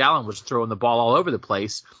Josh Allen was throwing the ball all over the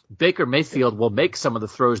place? Baker Mayfield will make some of the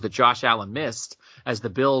throws that Josh Allen missed as the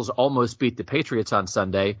Bills almost beat the Patriots on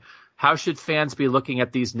Sunday. How should fans be looking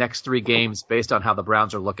at these next 3 games based on how the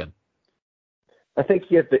Browns are looking? I think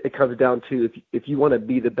it comes down to if you want to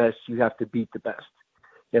be the best, you have to beat the best.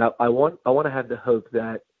 And I want to have the hope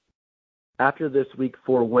that after this Week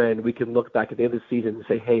 4 win, we can look back at the end of the season and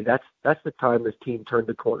say, hey, that's the time this team turned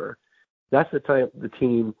the corner. That's the time the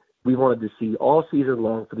team we wanted to see all season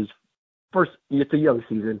long for these first – it's a young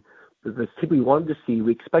season. The team we wanted to see,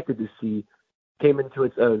 we expected to see, came into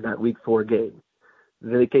its own that Week 4 game.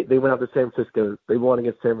 They went out to San Francisco. They won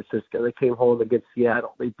against San Francisco. They came home against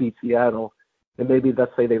Seattle. They beat Seattle. And maybe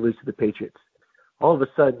let's say they lose to the Patriots. All of a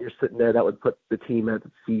sudden, you're sitting there, that would put the team at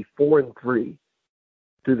 4-3.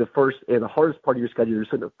 Through the first and the hardest part of your schedule, you're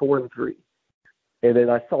sitting at 4-3. And then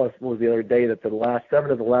I saw the other day that the last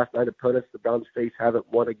 7 of the last 9 opponents the Browns face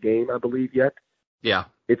haven't won a game, I believe, yet. Yeah.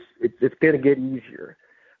 It's going to get easier.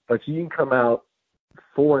 But you can come out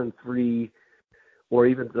 4-3, or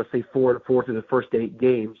even let's say 4-4 through the first 8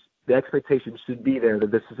 games. The expectation should be there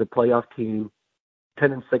that this is a playoff team,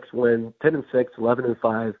 10-6 win, 10-6,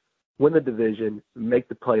 11-5, win the division, make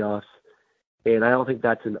the playoffs. And I don't think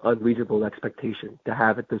that's an unreasonable expectation to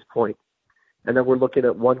have at this point. And then we're looking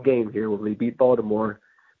at one game here where we beat Baltimore,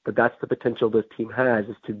 but that's the potential this team has,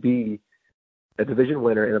 is to be a division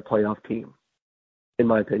winner and a playoff team, in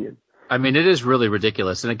my opinion. I mean, it is really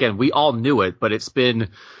ridiculous. And again, we all knew it, but it's been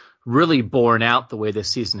really borne out the way this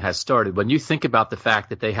season has started. When you think about the fact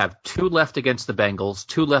that they have 2 left against the Bengals,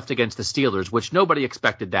 2 left against the Steelers, which nobody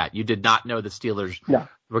expected that. You did not know the Steelers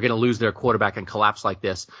were going to lose their quarterback and collapse like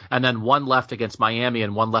this. And then 1 left against Miami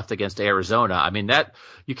and 1 left against Arizona. I mean, that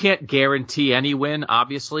you can't guarantee any win,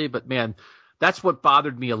 obviously, but man, that's what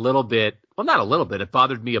bothered me a little bit. Well, not a little bit. It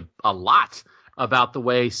bothered me a lot about the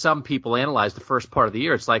way some people analyze the first part of the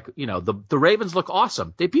year. It's like, the Ravens look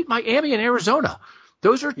awesome. They beat Miami and Arizona.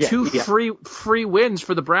 Those are 2 free wins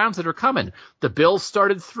for the Browns that are coming. The Bills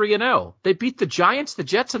started 3-0. They beat the Giants, the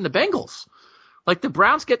Jets, and the Bengals. Like, the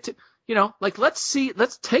Browns get to,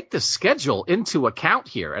 let's take the schedule into account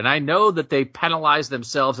here. And I know that they penalized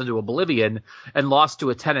themselves into oblivion and lost to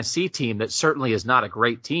a Tennessee team that certainly is not a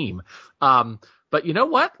great team. But you know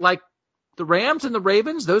what? Like, the Rams and the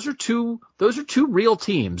Ravens, those are two real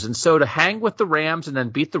teams. And so to hang with the Rams and then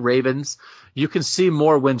beat the Ravens, you can see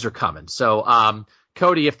more wins are coming. So,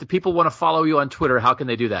 Cody, if the people want to follow you on Twitter, how can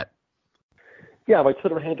they do that? Yeah, my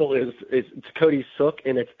Twitter handle is it's Cody Sook,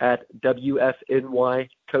 and it's at WFNY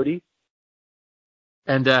Cody.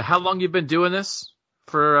 And how long you've been doing this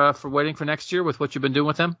for Waiting for Next Year with what you've been doing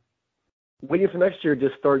with them? Waiting for Next Year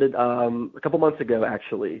just started a couple months ago,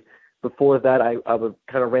 actually. Before that, I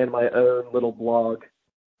kind of ran my own little blog.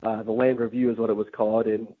 The Land Review is what it was called,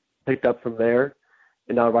 and picked up from there.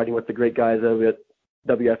 And now writing with the great guys over at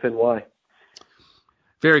WFNY.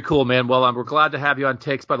 Very cool, man. Well, we're glad to have you on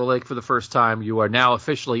Takes by the Lake for the first time. You are now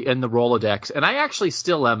officially in the Rolodex. And I actually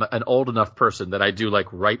still am an old enough person that I do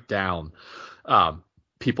write down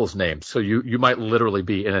people's names. So you might literally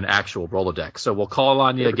be in an actual Rolodex. So we'll call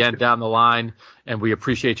on you again down the line. And we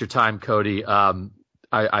appreciate your time, Cody.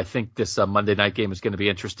 I think this Monday night game is going to be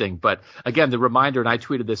interesting. But again, the reminder, and I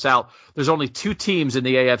tweeted this out, there's only 2 teams in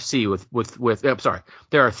the AFC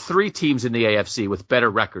there are 3 teams in the AFC with better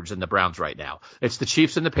records than the Browns right now. It's the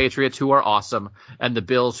Chiefs and the Patriots, who are awesome, and the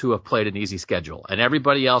Bills, who have played an easy schedule. And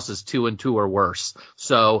everybody else is 2-2 or worse.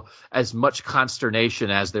 So as much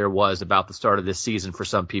consternation as there was about the start of this season for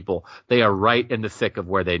some people, they are right in the thick of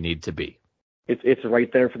where they need to be. It's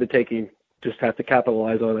right there for the taking. Just have to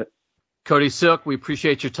capitalize on it. Cody Sook, we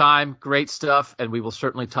appreciate your time. Great stuff, and we will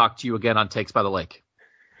certainly talk to you again on Takes by the Lake.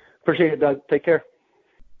 Appreciate it, Doug. Take care.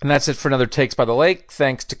 And that's it for another Takes by the Lake.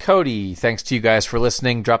 Thanks to Cody. Thanks to you guys for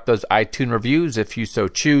listening. Drop those iTunes reviews if you so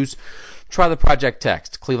choose. Try the Project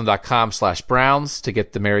Text, cleveland.com/Browns, to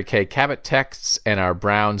get the Mary Kay Cabot texts and our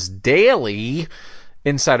Browns Daily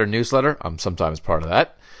Insider newsletter. I'm sometimes part of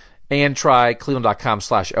that. And try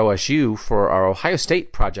cleveland.com/OSU for our Ohio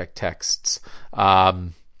State Project texts.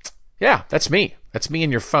 Yeah, that's me. That's me in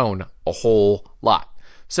your phone a whole lot.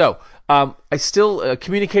 So I still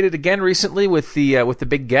communicated again recently with the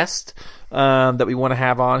big guest that we want to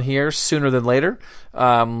have on here sooner than later.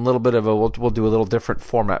 A little bit of we'll do a little different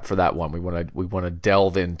format for that one. We want to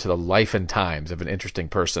delve into the life and times of an interesting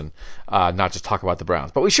person, not just talk about the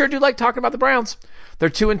Browns. But we sure do like talking about the Browns. They're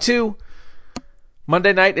 2-2.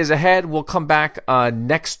 Monday night is ahead. We'll come back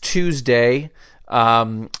next Tuesday.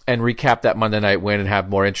 And recap that Monday night win and have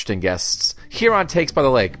more interesting guests here on Takes by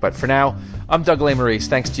the Lake. But for now, I'm Doug Lesmerises.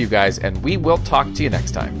 Thanks to you guys, and we will talk to you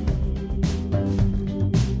next time.